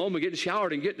Wednesdays, getting home and getting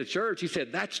showered and getting to church. He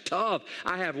said, that's tough.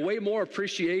 I have way more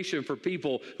appreciation for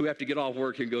people who have to get off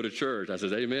work and go to church. I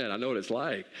said, amen. I know what it's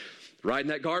like. Riding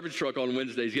that garbage truck on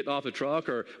Wednesdays, getting off the truck,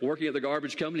 or working at the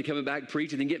garbage company, coming back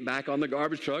preaching and getting back on the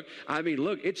garbage truck. I mean,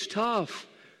 look, it's tough.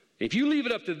 If you leave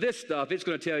it up to this stuff, it's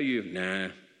going to tell you, nah,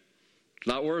 it's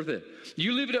not worth it.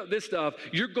 You leave it up to this stuff,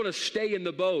 you're going to stay in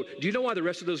the boat. Do you know why the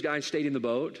rest of those guys stayed in the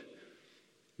boat?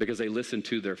 Because they listened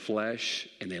to their flesh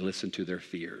and they listened to their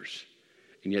fears.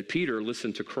 And yet Peter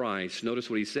listened to Christ. Notice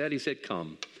what he said. He said,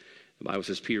 come. The Bible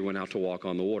says Peter went out to walk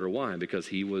on the water. Why? Because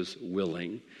he was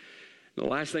willing. And the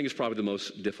last thing is probably the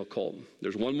most difficult.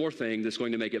 There's one more thing that's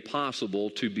going to make it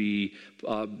possible to be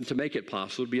a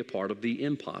part of the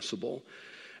impossible.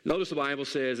 Notice the Bible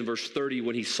says in verse 30,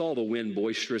 when he saw the wind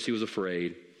boisterous, he was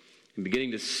afraid. And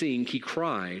beginning to sink, he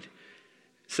cried,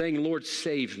 saying, Lord,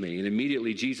 save me. And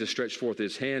immediately Jesus stretched forth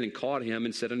his hand and caught him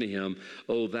and said unto him,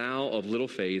 O thou of little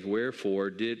faith, wherefore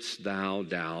didst thou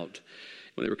doubt?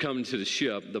 When they were coming to the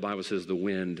ship, the Bible says the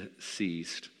wind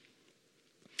ceased.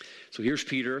 So here's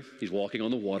Peter. He's walking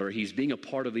on the water. He's being a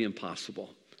part of the impossible.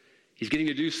 He's getting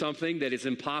to do something that is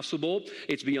impossible.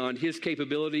 It's beyond his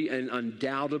capability and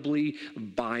undoubtedly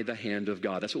by the hand of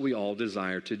God. That's what we all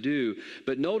desire to do.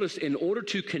 But notice, in order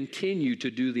to continue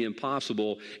to do the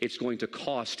impossible, it's going to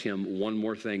cost him one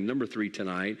more thing. Number 3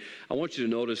 tonight, I want you to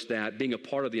notice that being a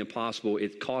part of the impossible,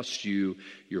 it costs you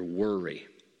your worry.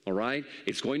 All right?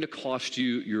 It's going to cost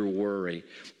you your worry.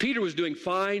 Peter was doing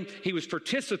fine. He was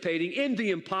participating in the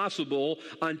impossible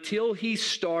until he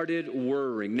started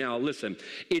worrying. Now, listen,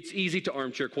 it's easy to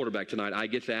armchair quarterback tonight. I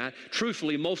get that.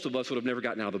 Truthfully, most of us would have never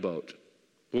gotten out of the boat.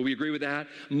 Will we agree with that?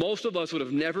 Most of us would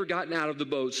have never gotten out of the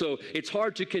boat. So it's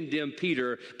hard to condemn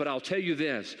Peter, but I'll tell you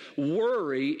this.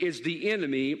 Worry is the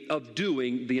enemy of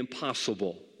doing the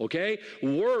impossible. Okay?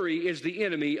 Worry is the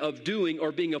enemy of doing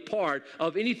or being a part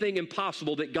of anything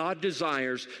impossible that God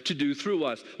desires to do through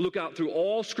us. Look out through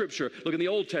all Scripture. Look in the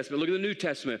Old Testament. Look in the New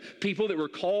Testament. People that were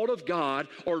called of God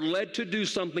or led to do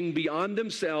something beyond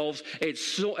themselves,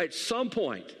 at some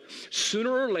point,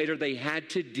 sooner or later, they had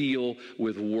to deal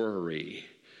with worry.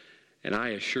 And I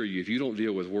assure you, if you don't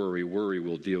deal with worry, worry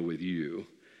will deal with you.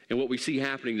 And what we see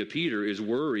happening to Peter is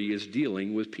worry is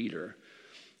dealing with Peter.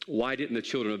 Why didn't the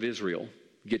children of Israel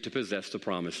get to possess the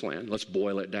promised land? Let's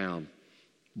boil it down.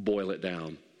 Boil it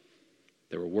down.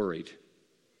 They were worried.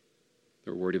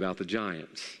 They were worried about the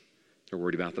giants. They were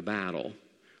worried about the battle.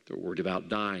 They were worried about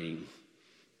dying.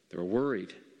 They were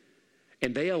worried.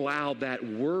 And they allowed that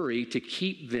worry to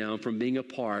keep them from being a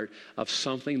part of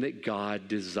something that God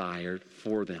desired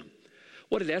for them.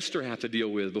 What did Esther have to deal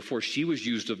with before she was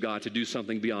used of God to do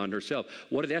something beyond herself?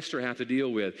 What did Esther have to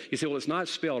deal with? You say, well, it's not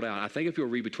spelled out. I think if you'll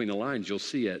read between the lines, you'll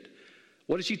see it.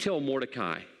 What did she tell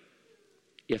Mordecai?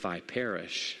 If I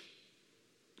perish,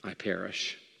 I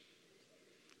perish.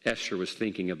 Esther was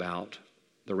thinking about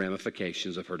the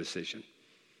ramifications of her decision.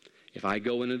 If I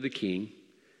go into the king,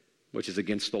 which is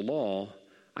against the law,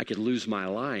 I could lose my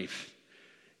life.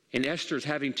 And Esther's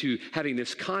having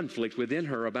this conflict within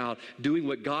her about doing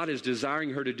what God is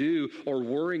desiring her to do or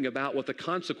worrying about what the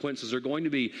consequences are going to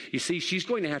be. You see, she's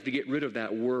going to have to get rid of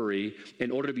that worry in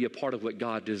order to be a part of what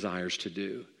God desires to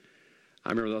do. I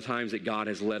remember the times that God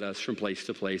has led us from place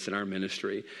to place in our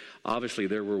ministry. Obviously,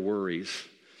 there were worries.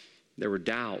 There were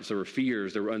doubts, there were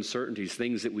fears, there were uncertainties,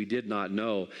 things that we did not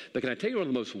know. But can I tell you one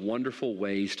of the most wonderful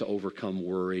ways to overcome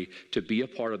worry, to be a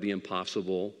part of the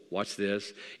impossible? Watch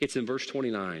this. It's in verse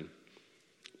 29.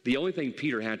 The only thing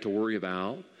Peter had to worry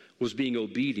about was being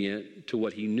obedient to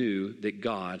what he knew that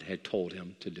God had told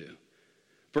him to do.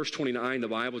 Verse 29, the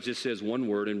Bible just says one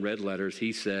word in red letters.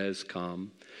 He says,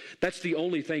 come. That's the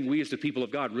only thing we as the people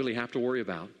of God really have to worry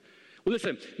about. Well,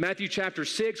 listen, Matthew chapter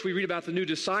 6, we read about the new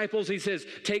disciples. He says,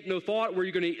 take no thought where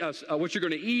you're going to, what you're going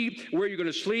to eat, where you're going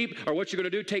to sleep, or what you're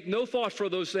going to do. Take no thought for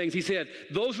those things. He said,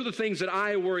 those are the things that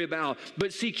I worry about.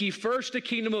 But seek ye first the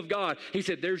kingdom of God. He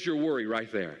said, there's your worry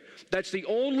right there. That's the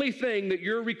only thing that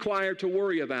you're required to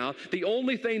worry about. The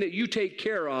only thing that you take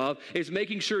care of is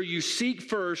making sure you seek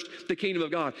first the kingdom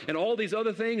of God. And all these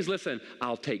other things, listen,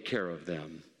 I'll take care of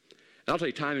them. I'll tell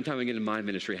you time and time again in my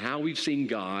ministry how we've seen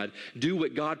God do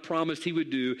what God promised he would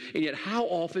do, and yet how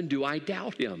often do I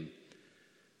doubt him?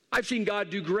 I've seen God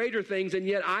do greater things, and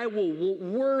yet I will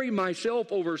worry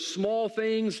myself over small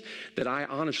things that I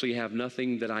honestly have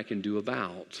nothing that I can do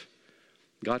about.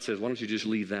 God says, why don't you just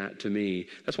leave that to me?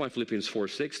 That's why Philippians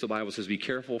 4:6, the Bible says, be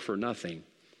careful for nothing.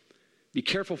 Be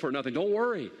careful for nothing. Don't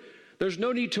worry. There's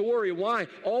no need to worry. Why?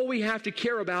 All we have to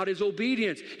care about is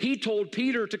obedience. He told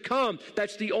Peter to come.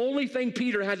 That's the only thing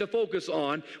Peter had to focus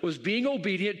on, was being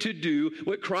obedient to do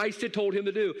what Christ had told him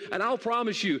to do. And I'll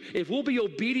promise you, if we'll be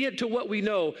obedient to what we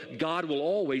know, God will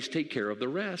always take care of the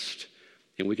rest.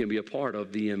 And we can be a part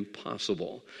of the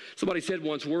impossible. Somebody said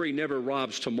once, worry never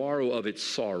robs tomorrow of its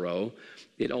sorrow.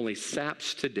 It only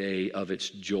saps today of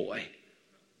its joy.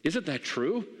 Isn't that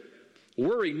true?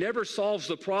 Worry never solves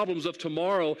the problems of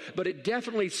tomorrow, but it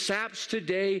definitely saps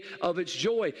today of its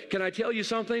joy. Can I tell you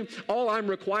something? All I'm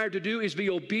required to do is be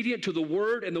obedient to the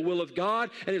Word and the will of God,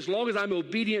 and as long as I'm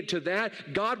obedient to that,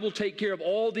 God will take care of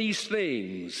all these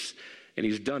things. And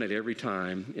He's done it every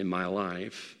time in my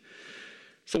life.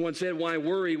 Someone said, why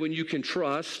worry when you can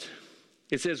trust?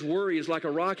 It says worry is like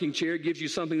a rocking chair. It gives you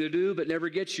something to do, but never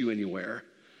gets you anywhere.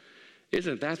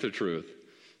 Isn't that the truth?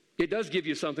 It does give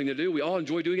you something to do. We all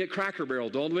enjoy doing it Cracker Barrel,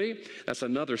 don't we? That's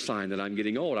another sign that I'm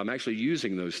getting old. I'm actually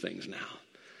using those things now.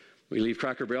 We leave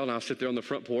Cracker Barrel and I'll sit there on the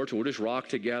front porch and we'll just rock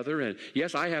together. And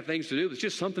yes, I have things to do. There's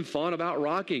just something fun about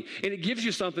rocking. And it gives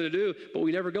you something to do, but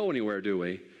we never go anywhere, do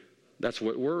we? That's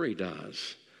what worry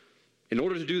does. In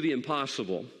order to do the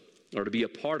impossible, or to be a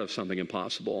part of something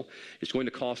impossible, it's going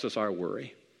to cost us our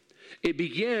worry. It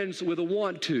begins with a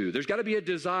want to. There's got to be a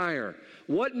desire.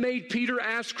 What made Peter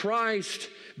ask Christ,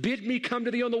 bid me come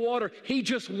to thee on the water? He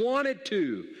just wanted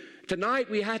to. Tonight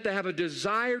we have to have a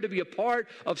desire to be a part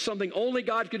of something only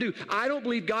God can do. I don't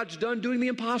believe God's done doing the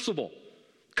impossible.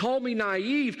 Call me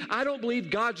naive. I don't believe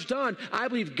God's done. I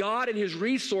believe God and His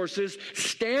resources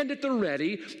stand at the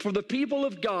ready for the people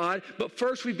of God, but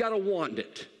first we've got to want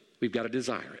it. We've got to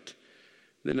desire it.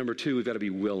 Then number two, we've got to be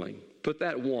willing. Put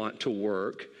that want to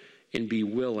work and be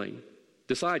willing.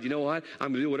 Decide, you know what? I'm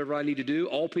going to do whatever I need to do.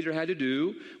 All Peter had to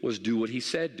do was do what he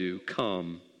said do.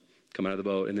 Come out of the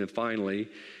boat. And then finally,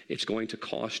 it's going to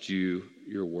cost you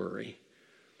your worry.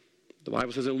 The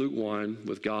Bible says in Luke 1,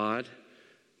 with God,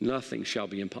 nothing shall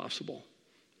be impossible.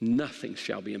 Nothing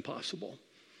shall be impossible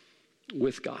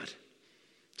with God.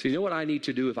 So you know what I need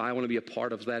to do if I want to be a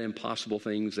part of that impossible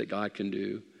things that God can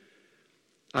do?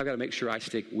 I've got to make sure I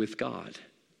stick with God.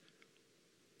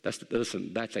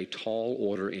 That's a tall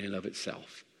order in and of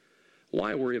itself.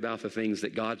 Why worry about the things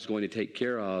that God's going to take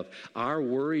care of? Our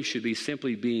worry should be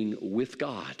simply being with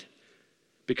God.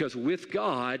 Because with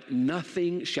God,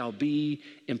 nothing shall be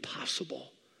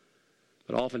impossible.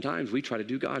 But oftentimes, we try to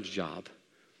do God's job.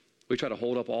 We try to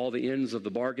hold up all the ends of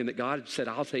the bargain that God said,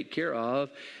 I'll take care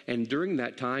of. And during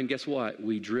that time, guess what?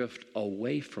 We drift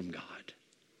away from God.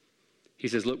 He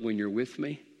says, look, when you're with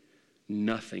me,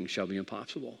 nothing shall be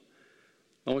impossible.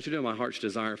 I want you to know my heart's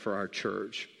desire for our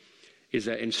church is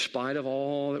that in spite of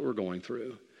all that we're going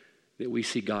through, that we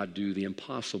see God do the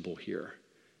impossible here.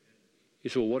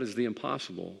 You say, well, what is the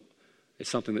impossible? It's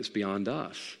something that's beyond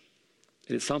us.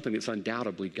 And it's something that's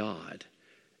undoubtedly God.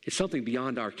 It's something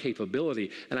beyond our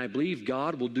capability. And I believe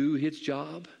God will do His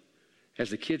job. As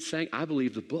the kids sang, I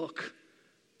believe the book.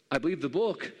 I believe the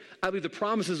book. I believe the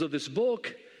promises of this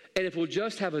book. And if we'll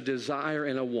just have a desire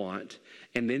and a want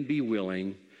and then be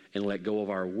willing and let go of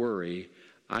our worry,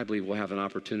 I believe we'll have an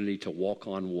opportunity to walk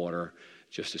on water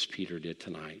just as Peter did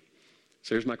tonight.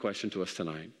 So here's my question to us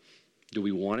tonight. Do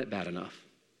we want it bad enough?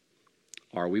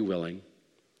 Are we willing?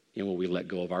 And will we let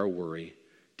go of our worry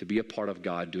to be a part of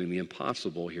God doing the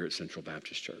impossible here at Central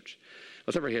Baptist Church?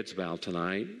 Let's have our heads bowed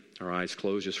tonight, our eyes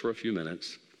closed just for a few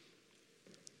minutes.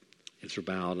 Heads are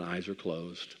bowed and eyes are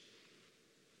closed.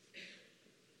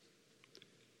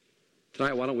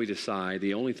 Tonight, why don't we decide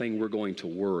the only thing we're going to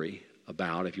worry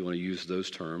about, if you want to use those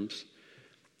terms,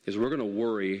 is we're going to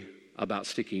worry about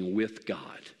sticking with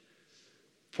God.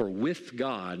 For with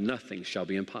God, nothing shall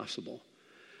be impossible.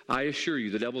 I assure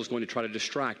you, the devil is going to try to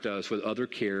distract us with other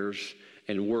cares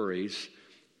and worries,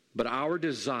 but our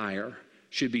desire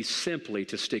should be simply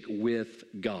to stick with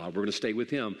God. We're going to stay with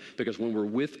Him because when we're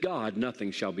with God,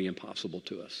 nothing shall be impossible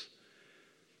to us.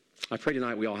 I pray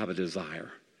tonight we all have a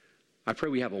desire. I pray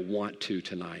we have a want to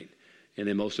tonight. And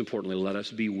then most importantly, let us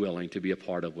be willing to be a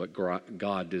part of what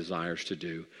God desires to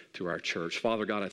do through our church. Father God, I